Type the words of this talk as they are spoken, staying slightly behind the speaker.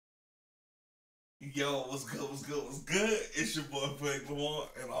Yo, what's good, what's good, what's good? It's your boy Blake Lamar,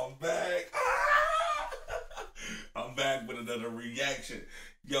 and I'm back. I'm back with another reaction.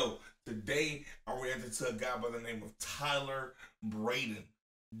 Yo, today I reacted to a guy by the name of Tyler Braden.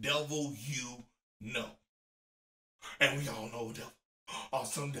 Devil You Know. And we all know devil.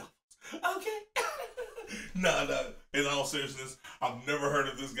 Awesome devils. Okay. Nah. In all seriousness, I've never heard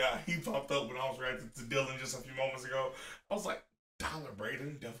of this guy. He popped up when I was reacting to Dylan just a few moments ago. I was like, Tyler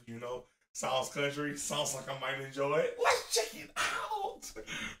Braden, Devil You Know. Sounds country. Sounds like I might enjoy it. Let's check it out.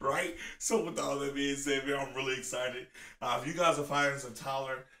 Right? So with all that being said, man, I'm really excited. If you guys are fans of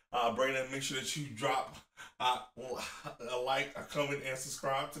Tyler Braden, make sure that you drop a like, a comment, and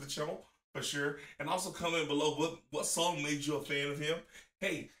subscribe to the channel for sure. And also comment below what song made you a fan of him.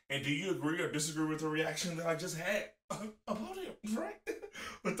 Hey, and do you agree or disagree with the reaction that I just had about him, right?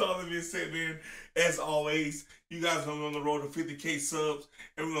 With all that being said, man, as always, you guys know we're on the road to 50K subs,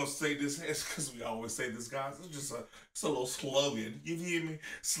 and we're gonna say this because we always say this, guys. It's a little slogan. You hear me?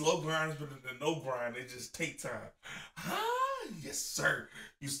 Slow grind is better than no grind. It just take time. Yes, sir.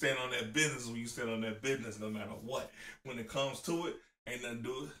 You stand on that business when you stand on that business, no matter what. When it comes to it, ain't nothing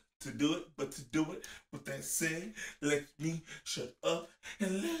to do it, but to do it. With that said, let me shut up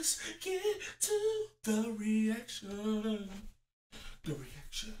and let's get to the reaction. The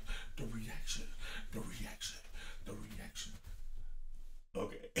reaction, the reaction, the reaction, the reaction.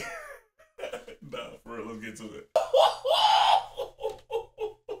 Okay. Nah, for real, let's get to it.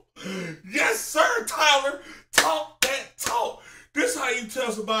 Yes, sir, Tyler. Talk that talk. This how you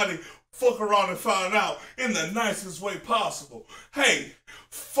tell somebody fuck around and find out in the nicest way possible. Hey,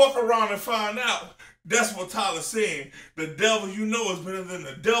 fuck around and find out. That's what Tyler's saying. The devil you know is better than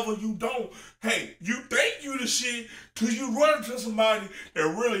the devil you don't. Hey, you think you the shit till you run into somebody that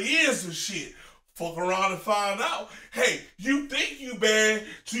really is the shit. Fuck around and find out. Hey, you think you bad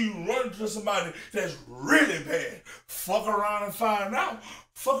till you run into somebody that's really bad. Fuck around and find out.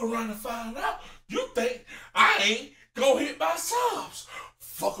 Fuck around and find out. You think I ain't gonna hit my subs.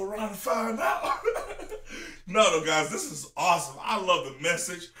 Fuck around and find out. No, guys, this is awesome. I love the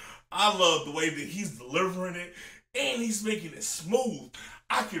message. I love the way that he's delivering it, and he's making it smooth.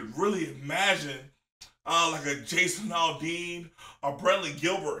 I could really imagine like a Jason Aldean or Bradley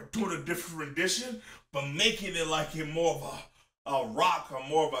Gilbert doing a different rendition, but making it like in more of a rock or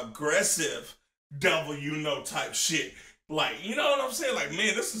more of aggressive devil you know type shit. Like, you know what I'm saying? Like,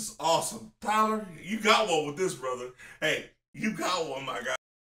 man, this is awesome. Tyler, you got one with this, brother. Hey, you got one, my guy.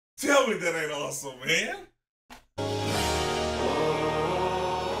 Tell me that ain't awesome, man.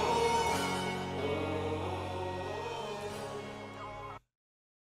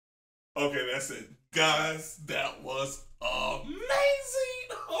 Okay, that's it. Guys, that was amazing.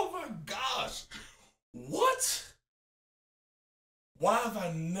 Oh my gosh. What? Why have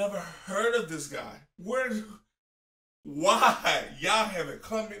I never heard of this guy? Why? Y'all haven't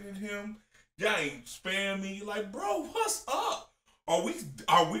commented him. Y'all ain't spam me. Like, bro, what's up? Are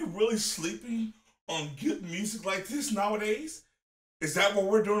we really sleeping on good music like this nowadays? Is that what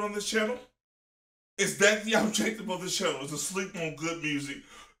we're doing on this channel? Is that the objective of this channel? Is to sleep on good music?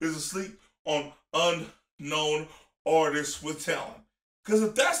 Is to sleep on unknown artists with talent? Because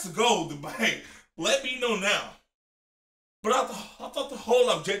if that's the goal, then hey, let me know now. But I thought the whole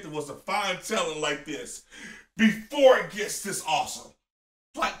objective was to find talent like this before it gets this awesome.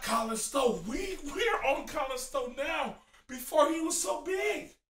 Like Colin Stowe. We're on Colin Stowe now. Before he was so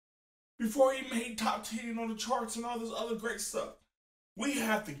big. Before he made top 10 on the charts and all this other great stuff. We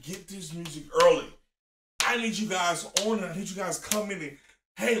have to get this music early. I need you guys on it. I need you guys coming in.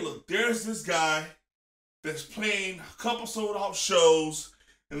 Hey, look, there's this guy that's playing a couple sold out shows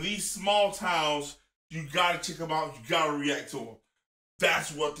in these small towns. You gotta check him out. You gotta react to him.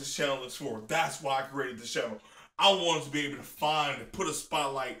 That's what this channel is for. That's why I created this channel. I wanted to be able to find and put a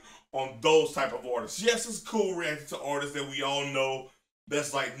spotlight on those type of artists. Yes, it's cool reacting to artists that we all know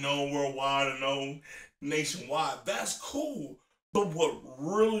that's like known worldwide and known nationwide. That's cool. But what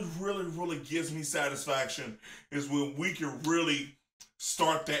really gives me satisfaction is when we can really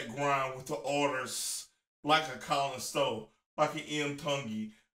start that grind with the artists like a Colin Stowe, like an M.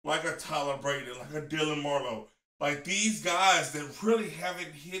 Tungy, like a Tyler Braden, like a Dylan Marlowe. Like these guys that really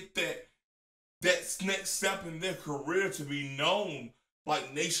haven't hit that next step in their career to be known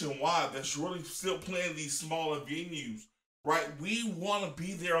like nationwide, that's really still playing these smaller venues. Right? We want to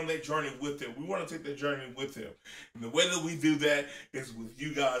be there on that journey with them. We want to take that journey with them. And the way that we do that is with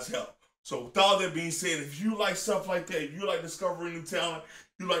you guys' help. So with all that being said, if you like stuff like that, you like discovering new talent,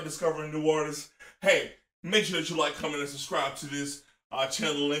 you like discovering new artists, hey, make sure that you like, comment, and subscribe to this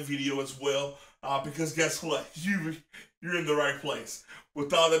channel and video as well. Because guess what? you're in the right place.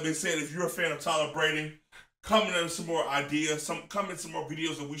 With all that being said, if you're a fan of Tyler Braden, comment in some more ideas, comment some more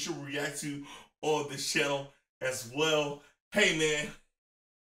videos that we should react to on this channel as well. Hey man,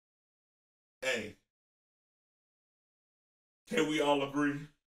 hey, can we all agree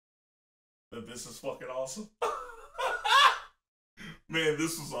that this is fucking awesome? Man,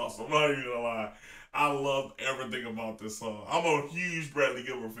 this was awesome. I'm not even gonna lie. I love everything about this song. I'm a huge Bradley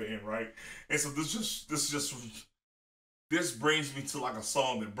Gilbert fan, right? And so this brings me to like a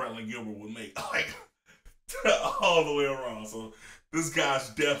song that Bradley Gilbert would make, like all the way around. So this guy's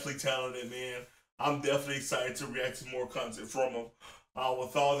definitely talented, man. I'm definitely excited to react to more content from him.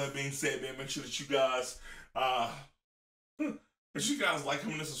 With all that being said, man, make sure that you guys, like,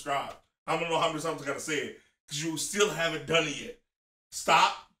 comment, and subscribe. I don't know how many times I gotta say it because you still haven't done it yet.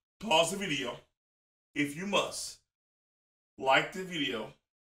 Stop, pause the video, if you must. Like the video,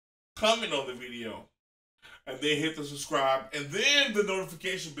 comment on the video, and then hit the subscribe, and then the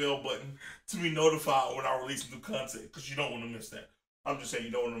notification bell button to be notified when I release new content, because you don't want to miss that. I'm just saying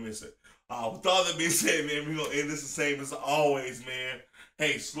you don't want to miss it. With all that being said, man, we're going to end this the same as always, man.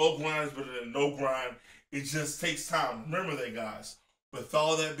 Hey, slow grind is better than no grind. It just takes time. Remember that, guys. With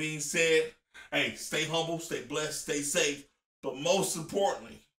all that being said, hey, stay humble, stay blessed, stay safe, but most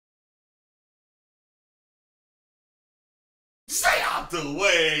importantly, stay out the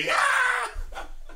way.